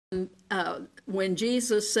when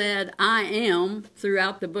Jesus said, I am,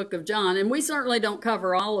 throughout the book of John, and we certainly don't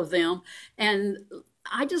cover all of them. And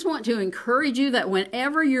I just want to encourage you that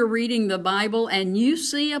whenever you're reading the Bible and you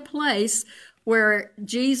see a place where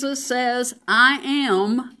Jesus says, I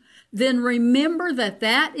am, then remember that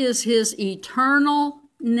that is his eternal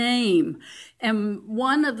name. And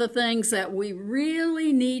one of the things that we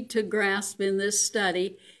really need to grasp in this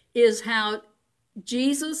study is how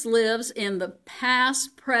Jesus lives in the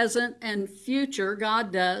past, present, and future.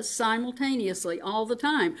 God does simultaneously all the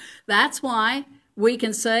time. That's why we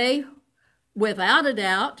can say without a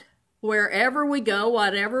doubt, wherever we go,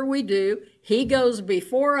 whatever we do, he goes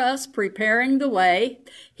before us, preparing the way.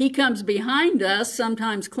 He comes behind us,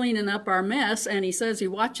 sometimes cleaning up our mess, and he says he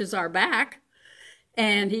watches our back.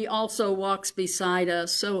 And he also walks beside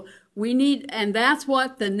us. So we need, and that's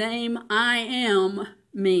what the name I am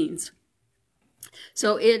means.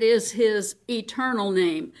 So it is his eternal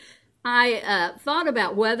name. I thought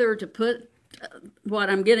about whether to put what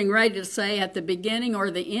I'm getting ready to say at the beginning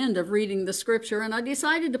or the end of reading the scripture, and I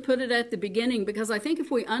decided to put it at the beginning because I think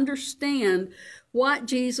if we understand what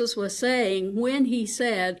Jesus was saying when he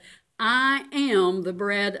said, I am the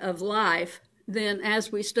bread of life, then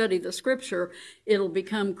as we study the scripture, it'll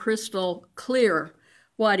become crystal clear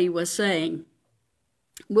what he was saying.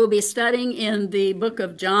 We'll be studying in the book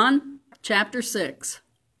of John, chapter 6.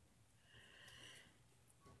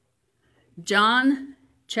 John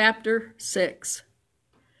chapter 6.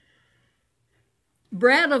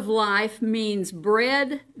 Bread of life means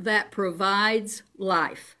bread that provides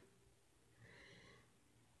life.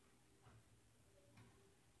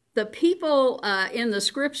 The people in the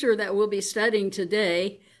scripture that we'll be studying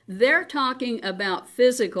today, they're talking about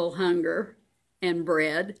physical hunger and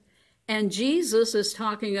bread, and Jesus is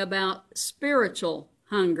talking about spiritual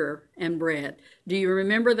hunger and bread. Do you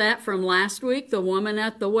remember that from last week, the woman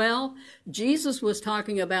at the well? Jesus was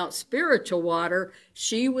talking about spiritual water.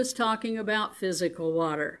 She was talking about physical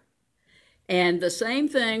water. And the same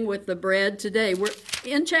thing with the bread today. We're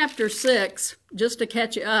in chapter 6, just to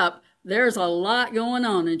catch you up. There's a lot going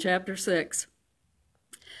on in chapter 6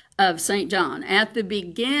 of St. John. At the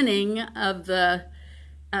beginning of the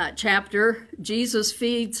chapter, Jesus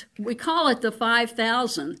feeds, we call it the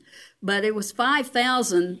 5,000, but it was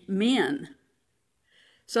 5,000 men.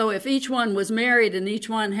 So if each one was married and each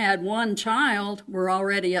one had one child, we're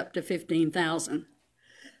already up to 15,000.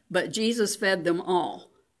 But Jesus fed them all.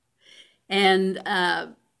 And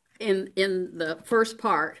in the first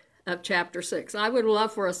part of chapter 6, I would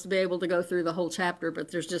love for us to be able to go through the whole chapter,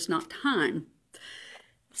 but there's just not time.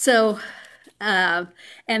 So, and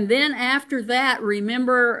then after that,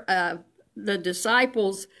 remember the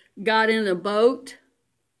disciples got in a boat.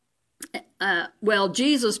 Well,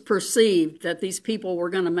 Jesus perceived that these people were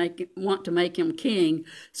going to want to make him king,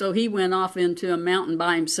 so he went off into a mountain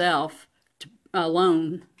by himself,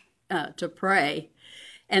 alone, to pray.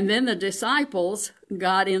 And then the disciples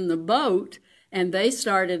got in the boat, and they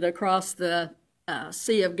started across the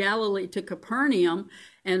Sea of Galilee to Capernaum.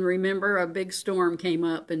 And remember, a big storm came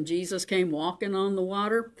up, and Jesus came walking on the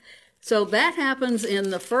water. So that happens in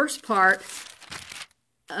the first part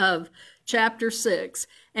of chapter 6.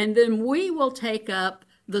 And then we will take up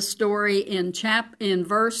the story in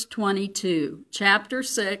verse 22. Chapter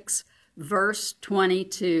 6, verse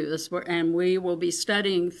 22. And we will be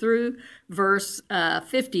studying through verse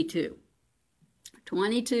 52.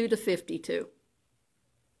 22 to 52.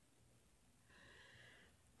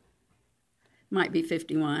 Might be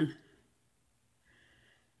 51.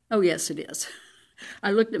 Oh, yes, it is.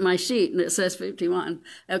 I looked at my sheet and it says 51.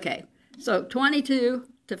 Okay, so 22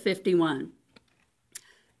 to 51.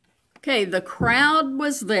 Okay, the crowd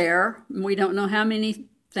was there. We don't know how many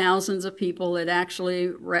thousands of people it actually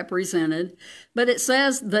represented, but it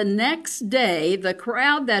says the next day, the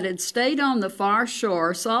crowd that had stayed on the far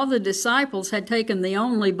shore saw the disciples had taken the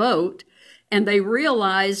only boat, and they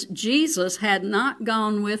realized Jesus had not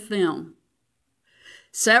gone with them.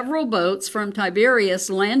 Several boats from Tiberias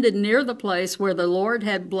landed near the place where the Lord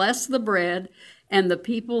had blessed the bread and the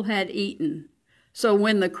people had eaten. So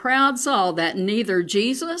when the crowd saw that neither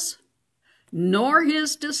Jesus nor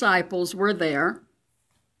his disciples were there,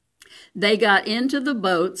 they got into the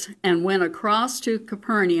boats and went across to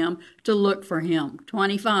Capernaum to look for him.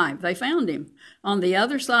 25, they found him on the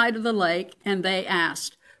other side of the lake, and they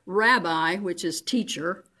asked, Rabbi, which is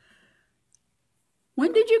teacher,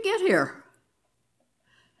 when did you get here?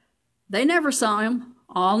 They never saw him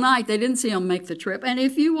all night. They didn't see him make the trip. And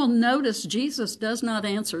if you will notice, Jesus does not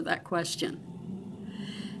answer that question.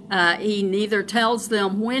 He neither tells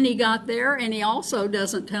them when he got there, and he also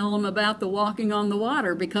doesn't tell them about the walking on the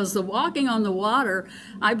water, because the walking on the water,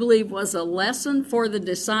 I believe, was a lesson for the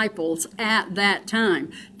disciples at that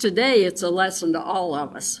time. Today, it's a lesson to all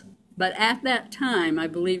of us. But at that time, I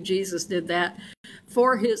believe Jesus did that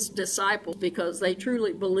for his disciples because they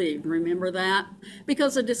truly believed. Remember that?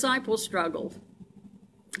 Because the disciples struggled.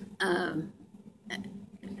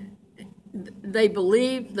 They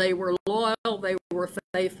believed, they were loyal, they were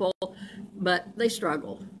faithful, but they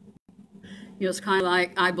struggled. You know, it's kind of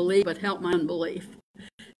like, I believe, but help my unbelief.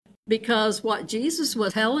 Because what Jesus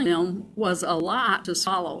was telling them was a lot to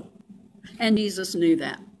swallow, and Jesus knew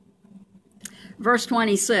that. Verse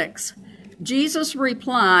 26, Jesus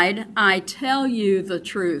replied, I tell you the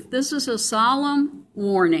truth. This is a solemn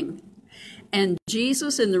warning. And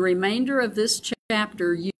Jesus, in the remainder of this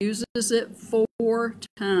chapter, uses it 4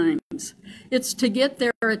 times. It's to get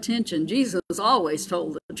their attention. Jesus always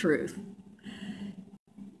told the truth.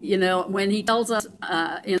 You know, when he tells us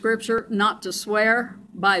in Scripture not to swear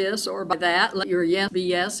by this or by that, let your yes be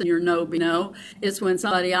yes and your no be no. It's when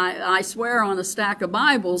somebody, I swear on a stack of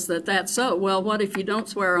Bibles that that's so. Well, what if you don't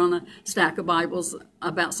swear on a stack of Bibles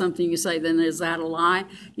about something you say, then is that a lie?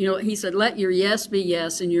 You know, he said, let your yes be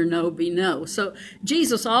yes and your no be no. So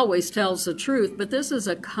Jesus always tells the truth, but this is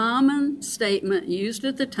a common statement used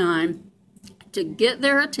at the time to get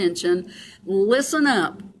their attention. Listen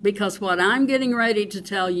up, because what I'm getting ready to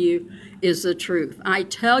tell you is the truth. I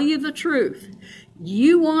tell you the truth.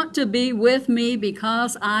 You want to be with me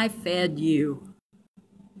because I fed you.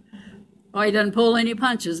 Oh, he doesn't pull any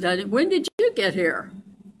punches, does he? When did you get here?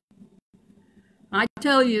 I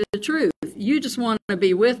tell you the truth. You just want to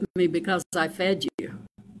be with me because I fed you.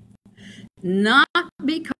 Not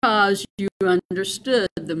because you understood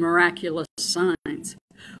the miraculous signs.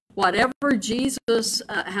 Whatever Jesus,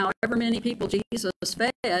 however many people Jesus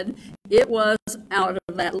fed, it was out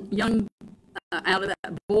of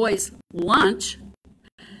that boy's lunch.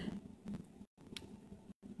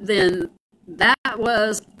 Then that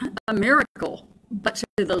was a miracle. But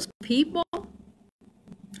to those people,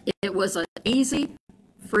 it was an easy,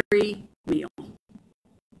 free meal.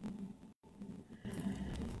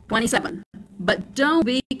 27. But don't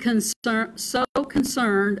be so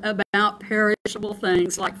concerned about perishable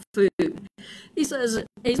things like food. He says,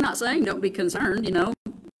 he's not saying don't be concerned, you know.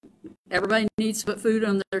 Everybody needs to put food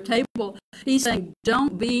on their table. He's saying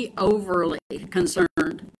don't be overly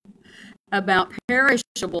concerned about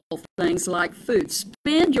perishable things like food.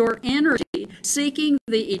 Spend your energy seeking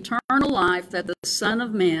the eternal life that the Son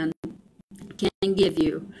of Man can give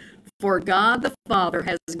you. For God the Father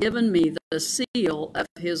has given me the seal of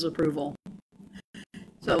his approval.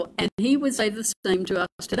 So, and he would say the same to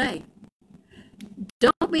us today.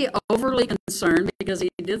 Don't be overly concerned, because he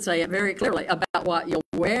did say it very clearly, about what you'll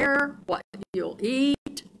wear, what you'll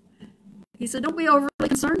eat. He said, don't be overly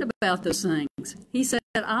concerned about those things. He said,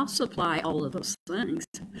 I'll supply all of those things.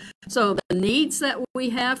 So the needs that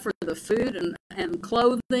we have for the food and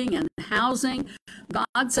clothing and housing,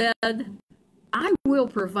 God said, I will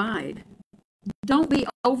provide. Don't be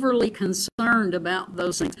overly concerned about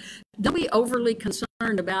those things. Don't be overly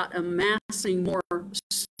concerned about amassing more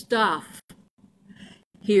stuff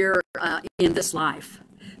here in this life,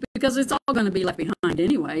 because it's all going to be left behind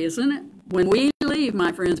anyway, isn't it? When we leave,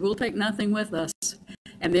 my friends, we'll take nothing with us,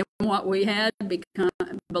 and then what we had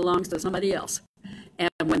belongs to somebody else.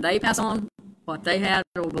 And when they pass on, what they had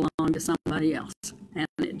will belong to somebody else, and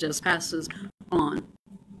it just passes on.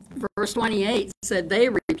 Verse 28 said, they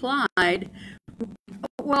replied,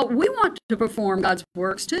 well, we want to perform God's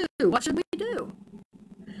works too. What should we do?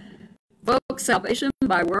 Folks, salvation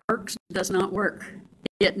by works does not work.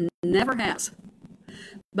 It never has.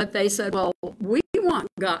 But they said, well, we want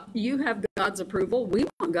God. You have God's approval. We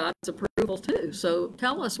want God's approval too. So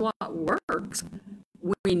tell us what works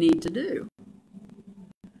we need to do.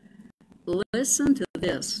 Listen to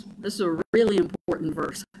this. This is a really important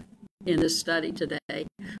verse in this study today.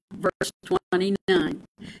 Verse 29.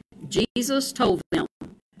 Jesus told them,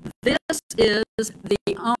 this is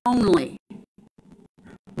the only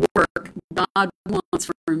work God wants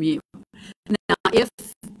from you. Now, if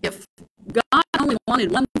God only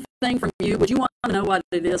wanted one thing from you, would you want to know what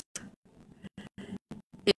it is?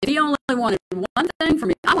 If he only wanted one thing from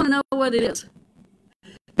you, I want to know what it is.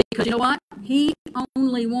 Because you know what? He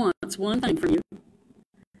only wants one thing from you.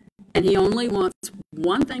 And he only wants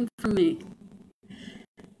one thing from me.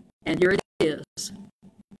 And here it is.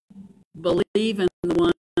 Believe in the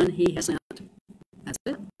one he has sent. That's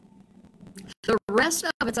it. The rest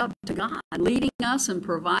of it's up to God, leading us and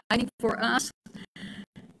providing for us.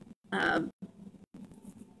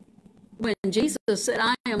 when Jesus said,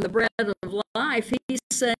 I am the bread of life, he's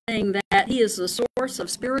saying that he is the source of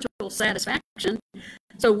spiritual satisfaction.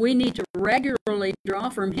 So we need to regularly draw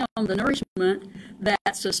from him the nourishment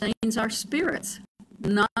that sustains our spirits.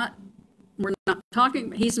 He's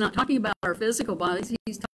not talking about our physical bodies,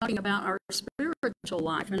 he's talking about our spiritual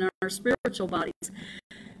life and our spiritual bodies.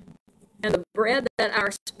 And the bread that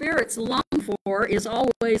our spirits long for is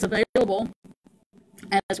always available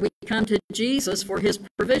as we come to Jesus for his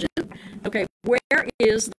provision. Okay, where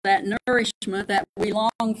is that nourishment that we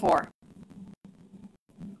long for?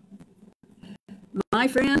 My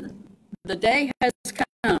friend, the day has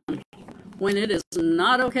come when it is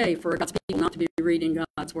not okay for God's people not to be reading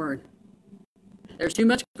God's word. There's too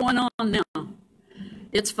much going on now.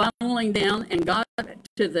 It's funneling down and God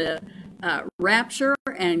to the rapture,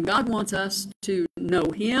 and God wants us to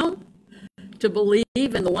know him, to believe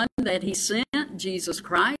in the one that he sent, Jesus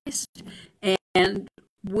Christ, and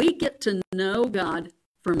we get to know God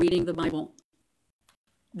from reading the Bible.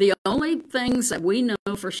 The only things that we know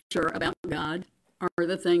for sure about God are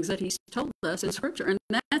the things that he's told us in Scripture, and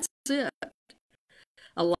that's it.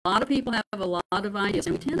 A lot of people have a lot of ideas,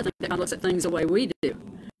 and we tend to think that God looks at things the way we do.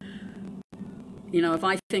 You know, if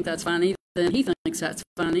I think that's funny, then he thinks that's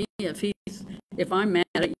funny. If I'm mad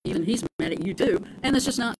at you, then he's mad at you too. And it's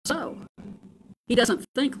just not so. He doesn't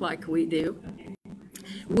think like we do.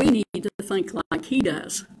 We need to think like he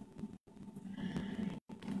does.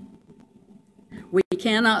 We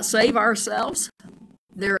cannot save ourselves.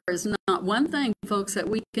 There is not one thing, folks, that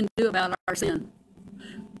we can do about our sin.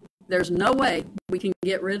 There's no way we can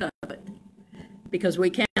get rid of it because we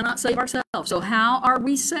cannot save ourselves. So how are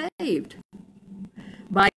we saved?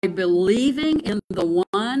 By believing in the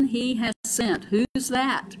one he has sent. Who's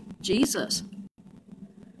that? Jesus.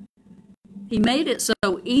 He made it so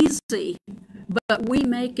easy, but we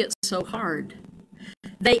make it so hard.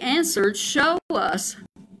 They answered, show us.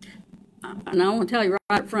 And I want to tell you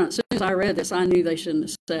right up front, as soon as I read this, I knew they shouldn't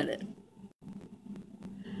have said it.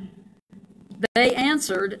 They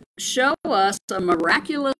answered, show us a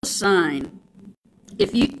miraculous sign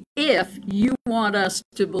if you want us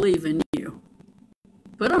to believe in you.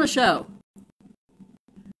 Put on a show.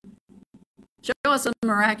 Show us a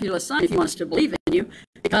miraculous sign if you want us to believe in you.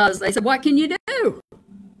 Because they said, what can you do?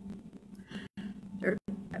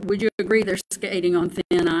 Would you agree they're skating on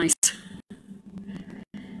thin ice?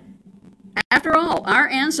 After all, our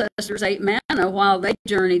ancestors ate manna while they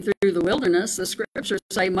journeyed through the wilderness. The scriptures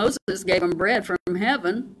say Moses gave them bread from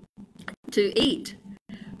heaven to eat.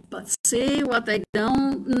 But see, what they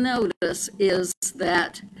don't notice is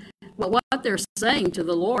that, well, what they're saying to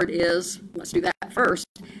the Lord is, let's do that first,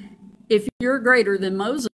 if you're greater than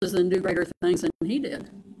Moses, then do greater things than he did.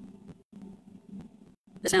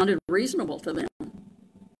 It sounded reasonable to them.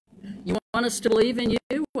 You want us to believe in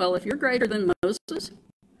you? Well, if you're greater than Moses,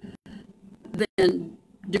 then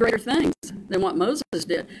do greater things than what Moses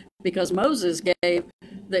did, because Moses gave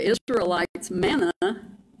the Israelites manna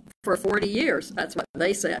for 40 years. That's what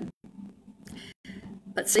they said.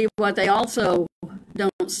 But see, what they also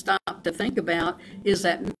don't stop to think about is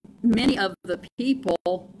that many of the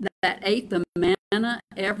people that ate the manna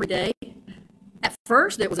every day, at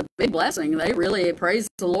first it was a big blessing. They really praised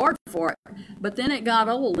the Lord for it. But then it got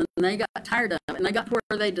old and they got tired of it, and they got to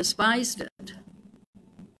where they despised it.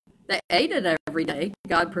 They ate it every day.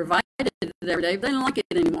 God provided it every day, but they didn't like it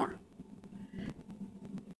anymore.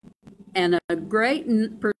 And a great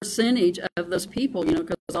percentage of those people, you know,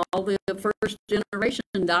 because all the first generation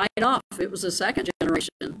died off. It was the second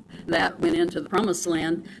generation that went into the promised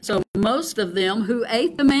land. So most of them who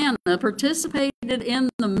ate the manna, participated in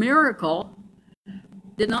the miracle,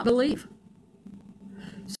 did not believe.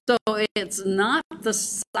 So it's not the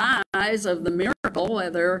size of the miracle,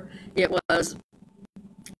 whether it was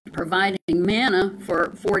providing manna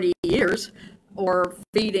for 40 years or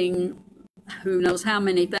feeding who knows how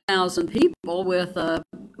many thousand people with a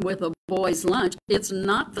boy's lunch. It's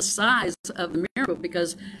not the size of the miracle,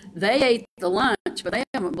 because they ate the lunch, but they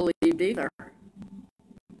haven't believed either.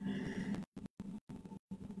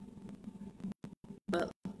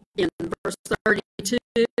 But in verse 32,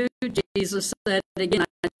 Jesus said again,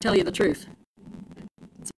 I tell you the truth.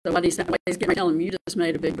 So what he's getting ready to tell him, you just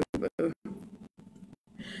made a big boo-boo.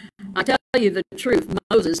 I tell you the truth,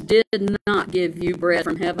 Moses did not give you bread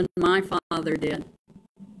from heaven. My Father did.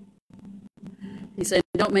 He said,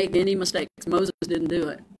 don't make any mistakes. Moses didn't do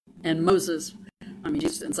it. And Moses, I mean,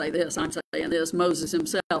 Jesus didn't say this, I'm saying this. Moses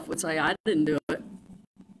himself would say, I didn't do it.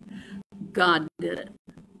 God did it.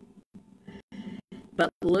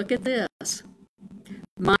 But look at this.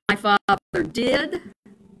 My Father did,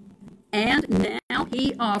 and now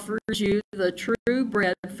he offers you the true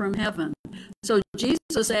bread from heaven. So Jesus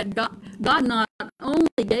said God not only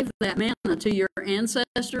gave that manna to your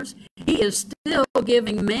ancestors, he is still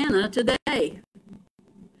giving manna today.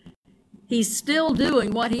 He's still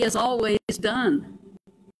doing what he has always done.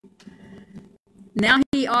 Now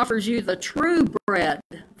he offers you the true bread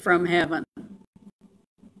from heaven.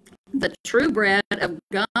 The true bread of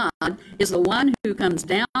God is the one who comes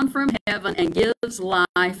down from heaven and gives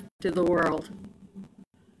life to the world.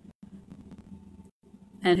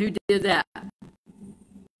 And who did that?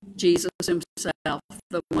 Jesus himself,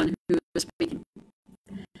 the one who is speaking.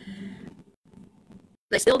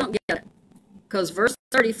 They still don't get it. Because verse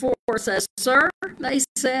 34 says, "Sir," they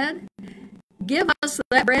said, "give us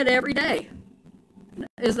that bread every day."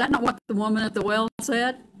 Is that not what the woman at the well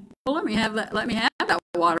said? Well, let me have that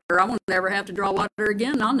water. I won't ever have to draw water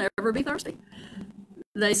again. I'll never be thirsty.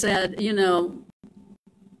 They said,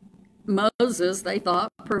 Moses, they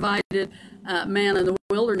thought, provided manna in the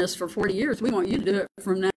wilderness for 40 years. We want you to do it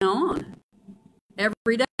from now on,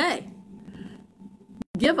 every day.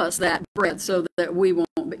 Give us that bread so that we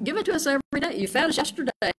won't. Give it to us every day. You fed us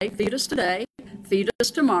yesterday, feed us today, feed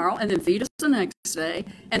us tomorrow, and then feed us the next day,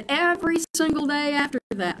 and every single day after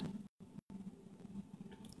that.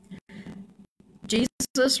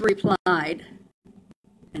 Jesus replied,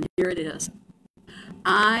 and here it is,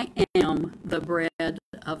 "I am the bread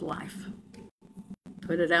of life."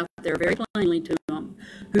 Put it out there very plainly to them.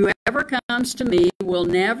 "Whoever comes to me will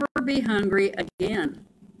never be hungry again.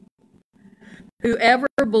 Whoever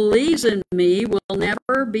believes in me will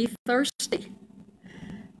never be thirsty."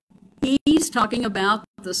 He's talking about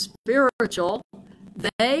the spiritual.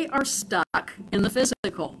 They are stuck in the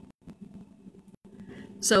physical.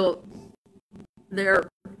 So they're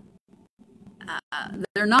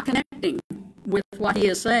not connecting with what he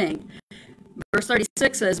is saying. Verse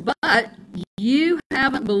 36 says, "But you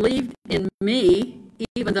haven't believed in me,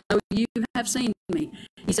 even though you have seen me."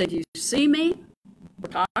 He said, "You see me?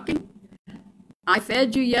 We're talking. I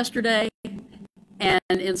fed you yesterday, and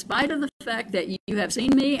in spite of the fact that you have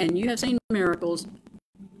seen me and you have seen miracles,"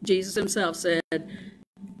 Jesus himself said,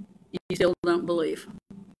 "you still don't believe."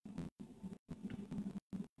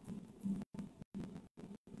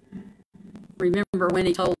 Remember when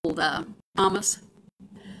he told Thomas,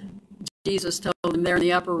 Jesus told him there in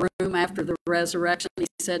the upper room after the resurrection, he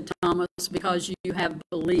said, "Thomas, because you have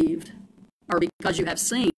believed, or because you have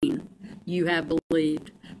seen, you have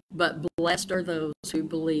believed. But blessed are those who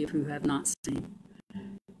believe who have not seen."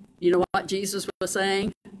 You know what Jesus was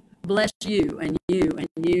saying? Bless you and you and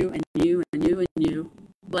you and you and you and you.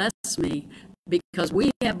 Bless me because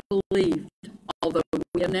we have believed, although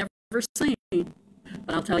we have never seen.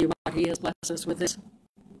 But I'll tell you what, he has blessed us with this.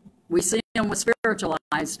 We see him with spiritual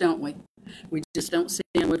eyes, don't we? We just don't see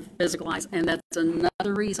him with physical eyes. And that's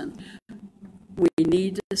another reason we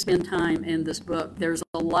need to spend time in this book. There's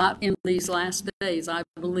a lot in these last days, I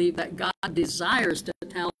believe, that God desires to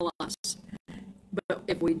tell us. But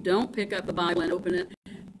if we don't pick up the Bible and open it,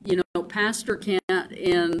 Pastor can't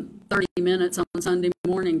in 30 minutes on Sunday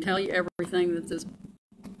morning tell you everything that this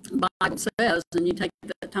Bible says, and you take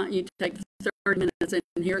that time, you take 30 minutes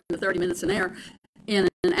in here and the 30 minutes in there in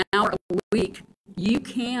an hour a week. We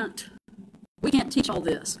can't teach all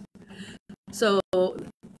this. So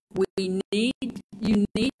you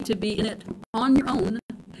need to be in it on your own,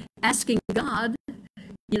 asking God,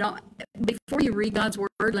 before you read God's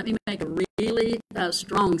word, let me make a really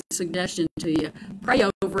strong suggestion to you. Pray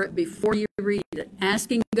over it before you read it,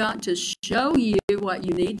 asking God to show you what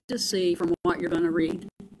you need to see from what you're going to read.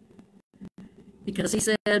 Because he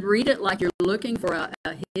said, read it like you're looking for a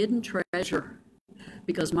hidden treasure.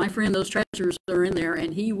 Because, my friend, those treasures are in there,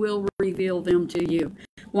 and he will reveal them to you.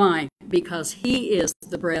 Why? Because he is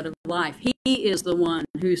the bread of life. He is the one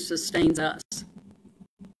who sustains us.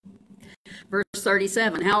 Verse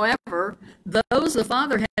 37, "However, those the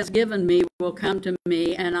Father has given me will come to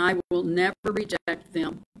me, and I will never reject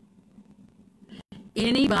them."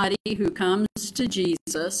 Anybody who comes to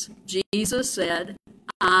Jesus, Jesus said,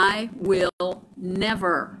 "I will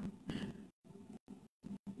never."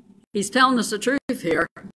 He's telling us the truth here.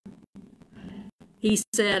 He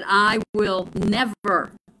said, "I will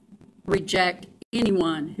never reject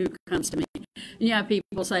anyone who comes to me." And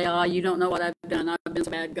people say, "Oh, you don't know what I've done. I've been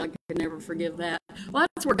so bad, God could never forgive that." Well,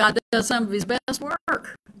 that's where God does some of his best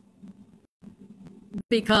work.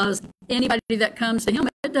 Because anybody that comes to him,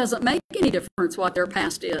 it doesn't make any difference what their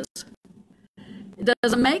past is. It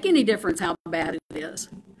doesn't make any difference how bad it is.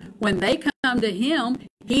 When they come to him,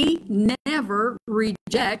 he never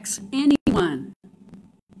rejects anyone.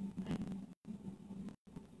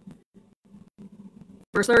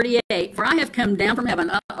 Verse 38, for I have come down from heaven.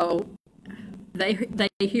 Uh-oh. They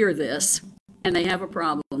hear this, and they have a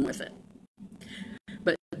problem with it.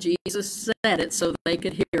 But Jesus said it so they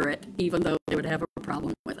could hear it, even though they would have a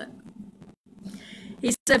problem with it.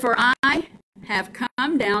 He said, for I have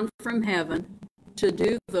come down from heaven to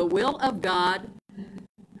do the will of God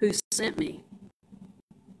who sent me,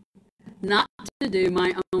 not to do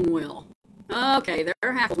my own will. Okay,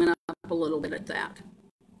 their hackles went up a little bit at that.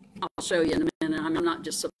 I'll show you in a minute. I'm not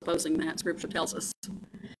just supposing that. Scripture tells us.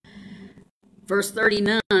 Verse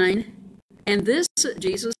 39, and this,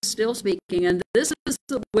 Jesus still speaking, and this is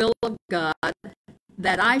the will of God,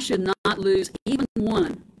 that I should not lose even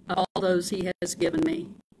one of all those he has given me,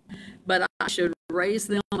 but I should raise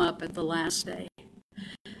them up at the last day.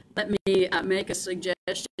 Let me make a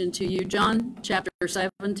suggestion to you. John chapter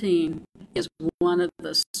 17 is one of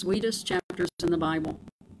the sweetest chapters in the Bible.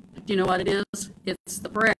 Do you know what it is? It's the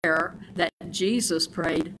prayer that Jesus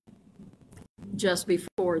prayed just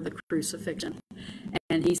before the crucifixion.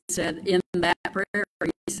 And he said in that prayer,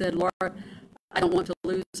 he said, Lord, I don't want to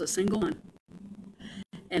lose a single one.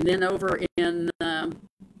 And then over in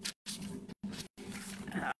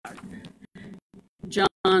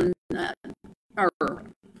John,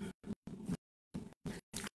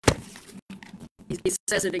 he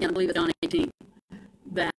says it again, I believe it's John 18,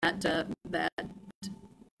 that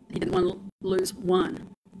he didn't want to lose one.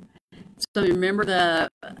 So remember the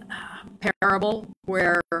parable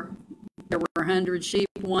where there were 100 sheep,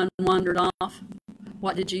 one wandered off?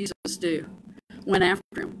 What did Jesus do? Went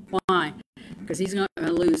after him. Why? Because he's not going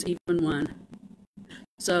to lose even one.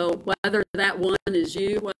 So whether that one is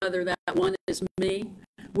you, whether that one is me,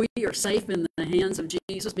 we are safe in the hands of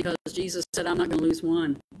Jesus, because Jesus said, I'm not going to lose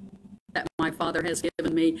one that my Father has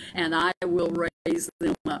given me, and I will raise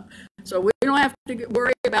them up. So we don't have to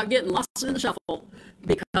worry about getting lost in the shuffle,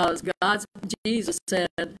 because Jesus said,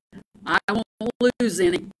 I won't lose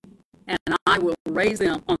any, and I will raise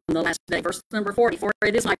them on the last day. Verse number 40, for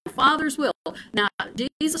it is my Father's will. Now,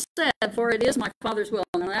 Jesus said, for it is my Father's will.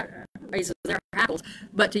 Now, that raises their hackles.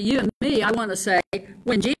 But to you and me, I want to say,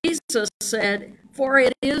 when Jesus said, for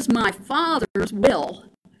it is my Father's will,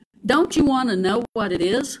 don't you want to know what it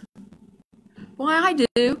is? Why, I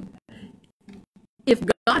do. If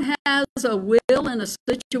God has a will in a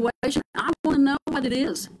situation, I want to know what it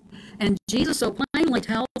is. And Jesus so plainly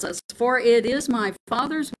tells us, for it is my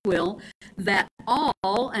Father's will that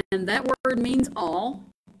all, and that word means all,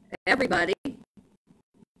 everybody,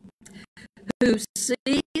 who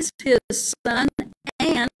sees his Son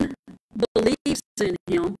and believes in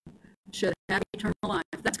him should have eternal life.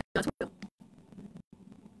 That's God's will.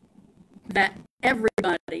 That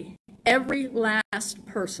everybody, every last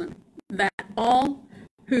person, that all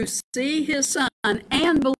who see his Son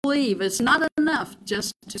and believe, it's not enough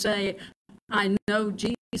just to say, I know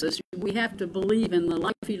Jesus. We have to believe in the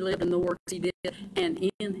life he lived and the works he did and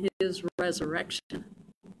in his resurrection.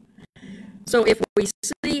 So if we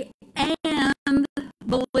see and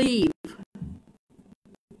believe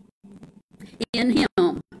in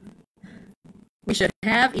him, we should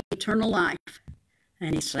have eternal life.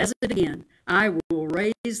 And he says it again, I will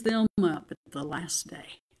raise them up at the last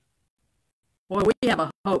day. Boy, we have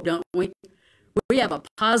a hope, don't we? We have a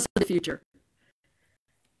positive future.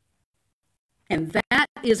 And that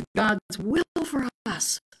is God's will for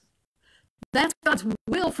us. That's God's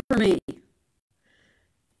will for me.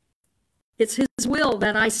 It's his will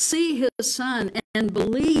that I see his Son and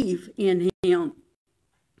believe in him,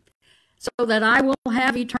 so that I will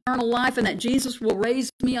have eternal life and that Jesus will raise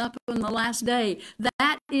me up on the last day.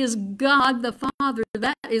 That is God the Father.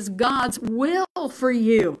 That is God's will for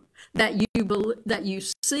you, that you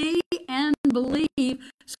see and believe,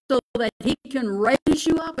 so that he can raise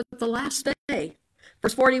you up at the last day.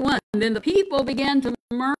 Verse 41, then the people began to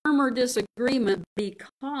murmur disagreement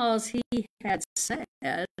because he had said,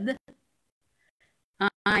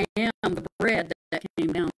 I am the bread that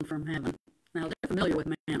came down from heaven. Now, they're familiar with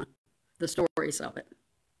manna, the stories of it.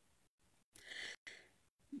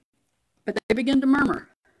 But they begin to murmur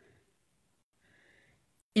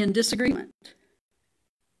in disagreement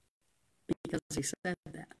because he said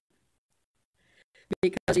that.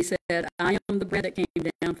 Because he said, I am the bread that came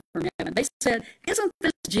down from heaven. They said, isn't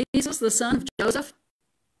this Jesus, the son of Joseph?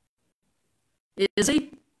 Is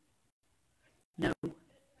he? No.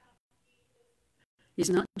 He's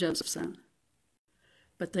not Joseph's son.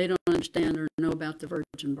 But they don't understand or know about the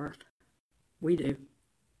virgin birth. We do.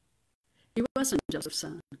 He wasn't Joseph's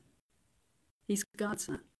son. He's God's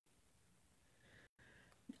son.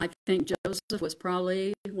 I think Joseph was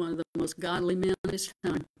probably one of the most godly men of his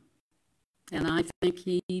time. And I think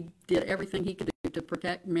he did everything he could do to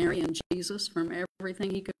protect Mary and Jesus from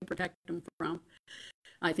everything he could protect them from.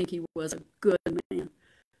 I think he was a good man,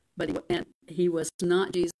 but he was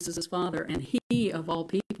not Jesus' father, and he, of all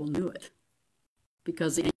people, knew it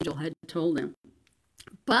because the angel had told him.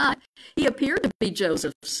 But he appeared to be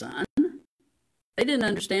Joseph's son. They didn't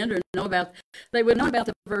understand or know about. They would know about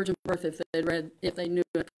the virgin birth if they knew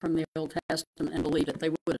it from the Old Testament and believed it. They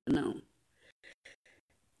would have known.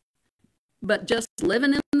 But just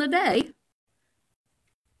living in the day,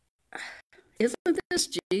 isn't this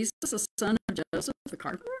Jesus, the son of Joseph the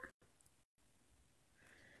carpenter?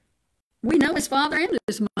 We know his father and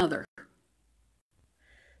his mother.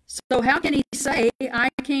 So how can he say, I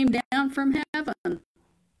came down from heaven?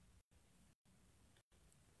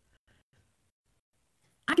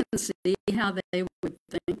 I can see how they would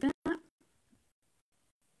think that,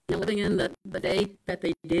 living in the day that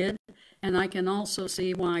they did. And I can also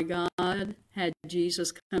see why God had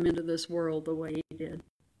Jesus come into this world the way he did.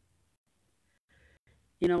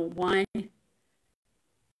 You know, why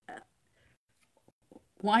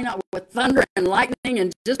not with thunder and lightning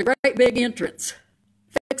and just a great big entrance?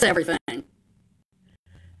 Fix everything.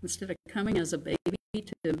 Instead of coming as a baby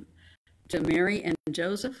to Mary and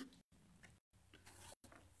Joseph.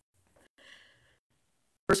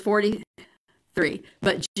 Verse 43,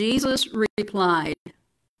 but Jesus replied,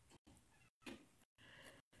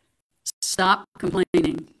 stop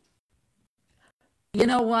complaining. You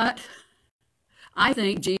know what? I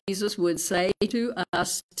think Jesus would say to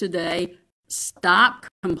us today, stop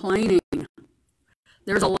complaining.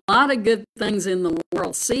 There's a lot of good things in the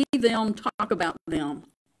world. See them, talk about them.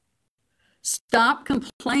 Stop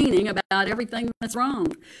complaining about everything that's wrong.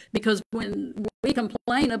 Because when we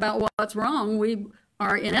complain about what's wrong, we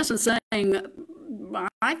are in essence saying,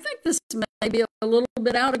 I think this may be a little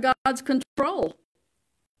bit out of God's control.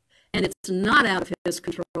 And it's not out of his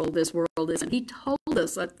control, this world isn't. He told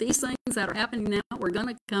us that these things that are happening now were going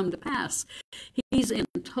to come to pass. He's in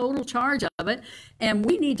total charge of it. And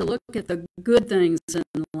we need to look at the good things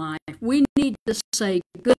in life. We need to say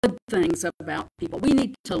good things about people. We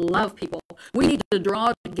need to love people. We need to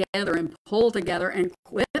draw together and pull together and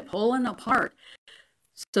quit pulling apart.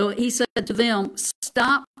 So he said to them,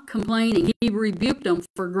 stop complaining. He rebuked them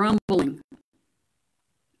for grumbling.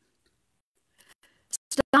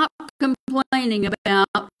 Stop complaining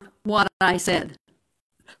about what I said.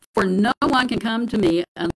 For no one can come to me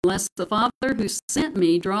unless the Father who sent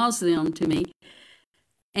me draws them to me.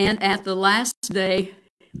 And at the last day,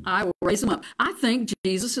 I will raise them up. I think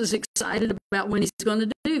Jesus is excited about when he's going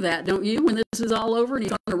to do that, don't you? When this is all over and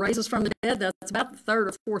he's going to raise us from the dead. That's about the third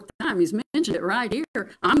or fourth time he's mentioned it right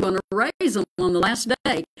here. I'm going to raise them on the last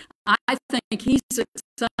day. I think he's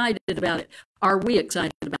excited about it. Are we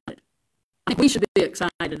excited about it? I think we should be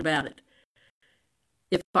excited about it.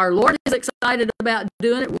 If our Lord is excited about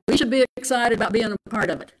doing it, we should be excited about being a part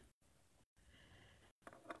of it.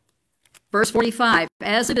 Verse 45,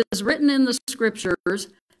 as it is written in the scriptures,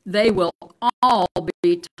 they will all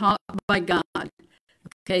be taught by God.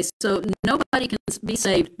 Okay, so nobody can be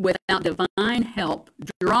saved without divine help,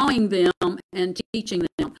 drawing them and teaching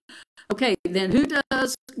them. Okay, then who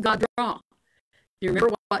does God draw? You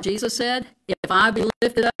remember what Jesus said? If I be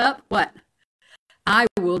lifted up, what? I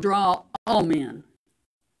will draw all men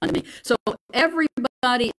unto me. So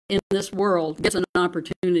everybody in this world gets an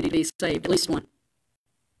opportunity to be saved, at least one.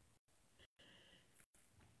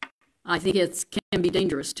 I think it can be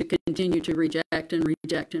dangerous to continue to reject and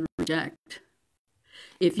reject and reject.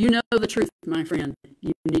 If you know the truth, my friend,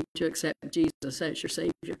 you need to accept Jesus as your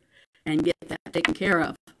Savior and get that taken care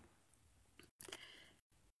of.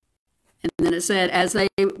 And then it said, as they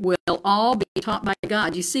will all be taught by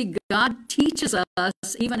God. You see, God teaches us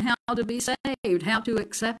even how to be saved, how to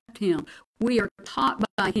accept him. We are taught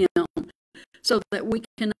by him so that we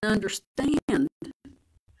can understand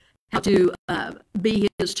how to be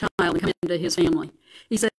his child and come into his family.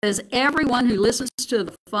 He says, everyone who listens to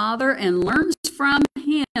the Father and learns from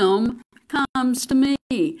him comes to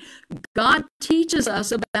me. God teaches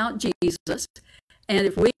us about Jesus, and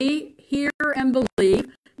if we hear and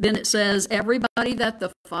believe, then it says everybody that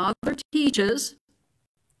the Father teaches,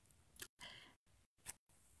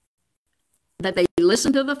 that they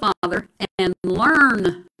listen to the Father and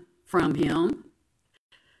learn from him.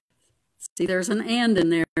 See, there's an and in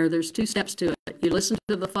there. There's two steps to it. You listen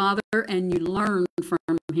to the Father and you learn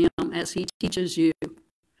from him as he teaches you.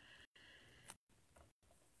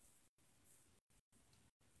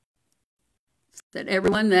 That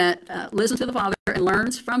everyone that listens to the Father and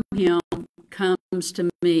learns from him comes to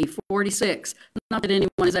me. 46. Not that anyone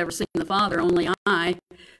has ever seen the Father, only I,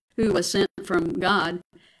 who was sent from God,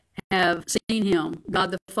 have seen him.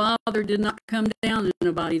 God the Father did not come down in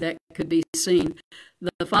a body that could be seen.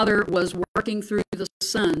 The Father was working through the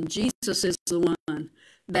Son. Jesus is the one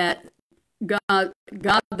that God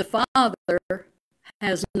the Father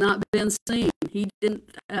has not been seen. He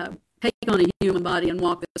didn't take on a human body and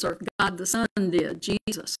walk this earth. God the Son did,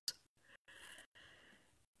 Jesus.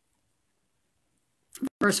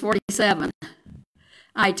 Verse 47,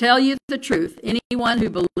 I tell you the truth, anyone who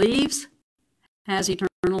believes has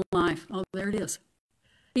eternal life. Oh, there it is.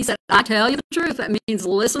 He said, I tell you the truth. That means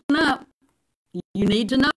listen up. You need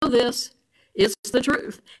to know this. It's the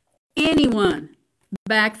truth. Anyone,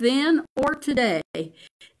 back then or today,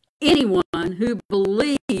 anyone who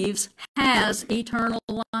believes has eternal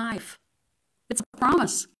life. It's a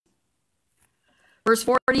promise. Verse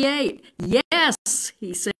 48, yes,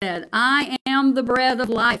 he said, I am the bread of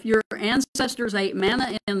life. Your ancestors ate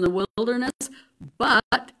manna in the wilderness,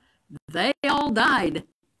 but they all died.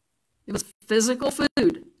 It was physical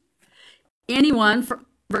food. Anyone,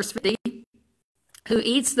 verse 50, who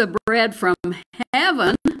eats the bread from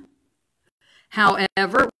heaven,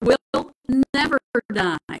 however, will never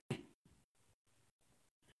die.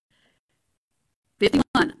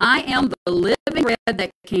 51, I am the living bread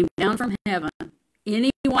that came down from heaven.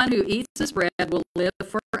 Anyone who eats this bread will live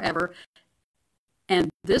forever.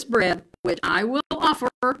 And this bread, which I will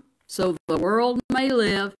offer so the world may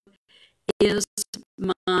live, is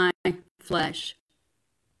my flesh.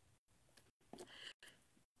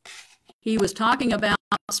 He was talking about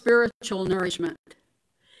spiritual nourishment.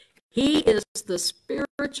 He is the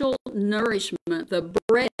spiritual nourishment, the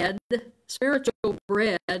bread, spiritual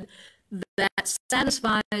bread that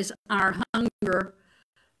satisfies our hunger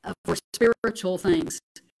for spiritual things.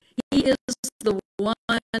 He is the one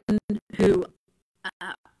who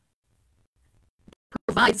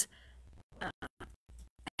provides,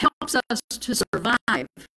 helps us to survive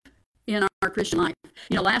in our Christian life.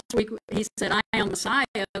 You know, last week he said, I am Messiah,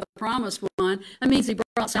 the promised one. That means he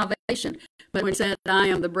brought salvation. But when he said, I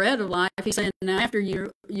am the bread of life, he said, now after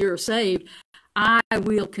you're saved, I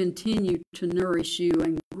will continue to nourish you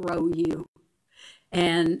and grow you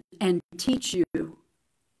and teach you.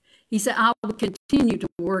 He said, I will continue to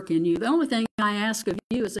work in you. The only thing I ask of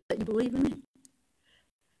you is that you believe in me.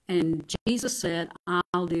 And Jesus said,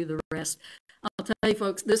 I'll do the rest. I'll tell you,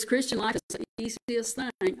 folks, this Christian life is the easiest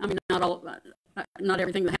thing. I mean, not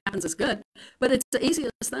everything that happens is good, but it's the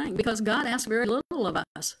easiest thing because God asks very little of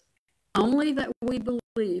us. Only that we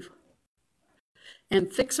believe and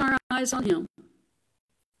fix our eyes on him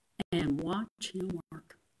and watch him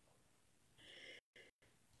work.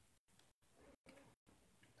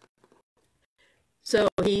 So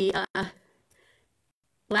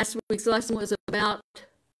last week's lesson was about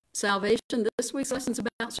salvation. This week's lesson is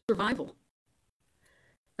about survival,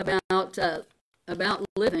 about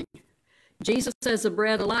living. Jesus, as the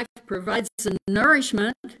bread of life, provides the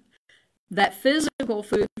nourishment that physical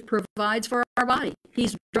food provides for our body.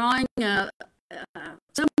 He's drawing a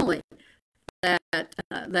simile that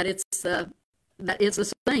it's the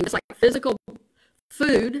same. It's like physical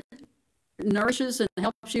food nourishes and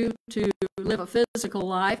helps you to live a physical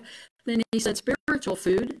life. Then he said spiritual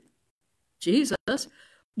food, Jesus,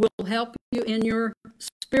 will help you in your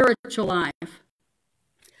spiritual life.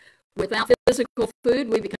 Without physical food,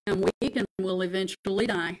 we become weak and will eventually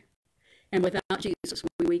die. And without Jesus,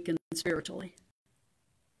 we weaken spiritually.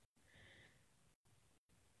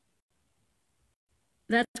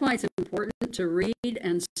 That's why it's important to read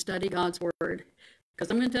and study God's Word. Because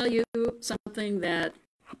I'm going to tell you something that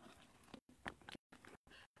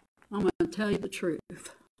I'm going to tell you the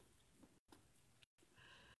truth.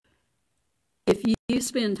 If you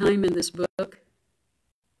spend time in this book,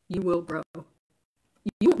 you will grow.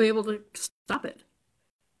 You won't be able to stop it.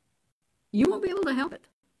 You won't be able to help it.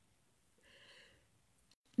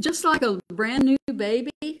 Just like a brand new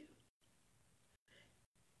baby,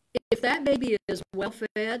 if that baby is well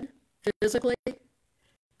fed physically,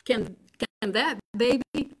 can that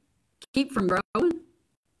baby keep from growing?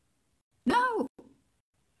 No.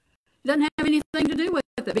 It doesn't have anything to do with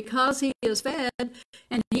it because he is fed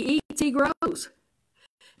and he eats, he grows.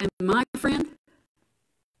 And my friend,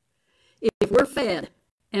 if we're fed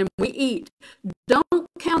and we eat, don't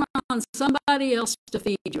count on somebody else to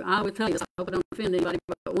feed you. I would tell you this, I hope I don't offend anybody,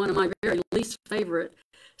 but one of my very least favorite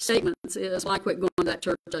statements is, well, I quit going to that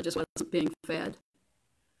church, I just wasn't being fed.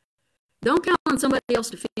 Don't count on somebody else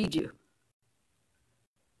to feed you.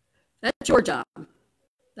 That's your job.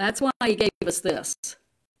 That's why he gave us this.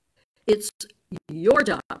 It's your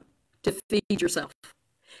job to feed yourself.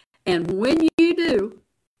 And when you do,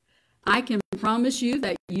 I can promise you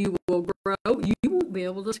that you will grow. You won't be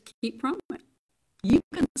able to keep from it. You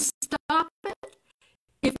can stop it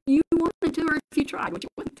if you wanted to or if you tried, but you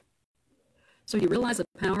wouldn't. So you realize the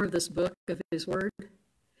power of this book, of his word?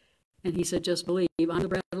 And he said, just believe. I'm the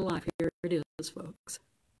bread of life. Here it is, folks.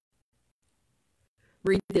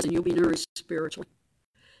 Read this and you'll be nourished spiritually.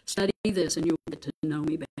 Study this and you'll get to know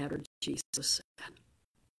me better, Jesus said.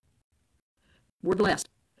 We're blessed,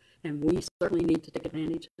 and we certainly need to take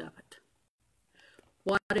advantage of it.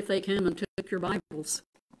 What if they came and took your Bibles?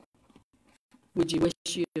 Would you wish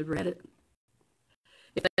you had read it?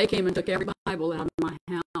 If they came and took every Bible out of my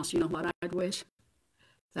house, you know what I'd wish?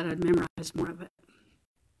 That I'd memorized more of it.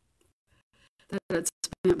 That I'd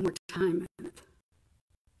spent more time in it.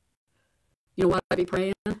 You know what I'd be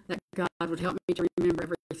praying? That God would help me to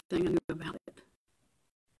remember everything I knew about it.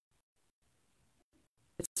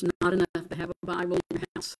 It's not enough to have a Bible in your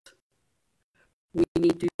house. We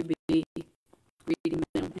need to be reading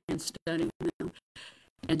them and studying them.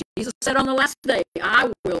 And Jesus said on the last day,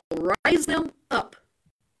 I will raise them up.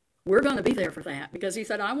 We're going to be there for that because he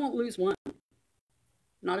said, I won't lose one.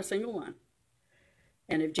 Not a single one.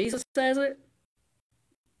 And if Jesus says it,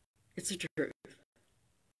 it's the truth.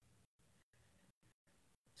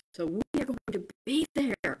 So we are going to be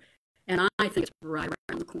there. And I think it's right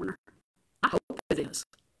around the corner. I hope it is.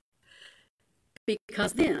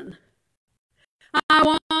 Because then, I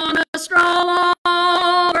want to stroll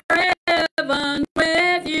over heaven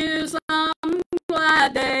with you some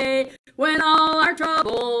glad day when all our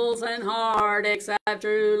troubles and heartaches have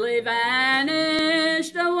truly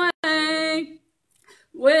vanished away.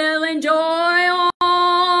 We'll enjoy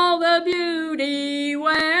all the beauty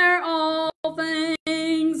where all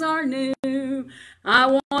things are new. I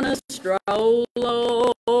want to stroll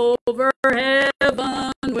over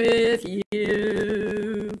heaven with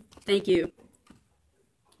you. Thank you.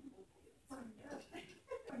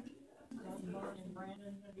 Brenda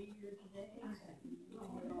to be here today.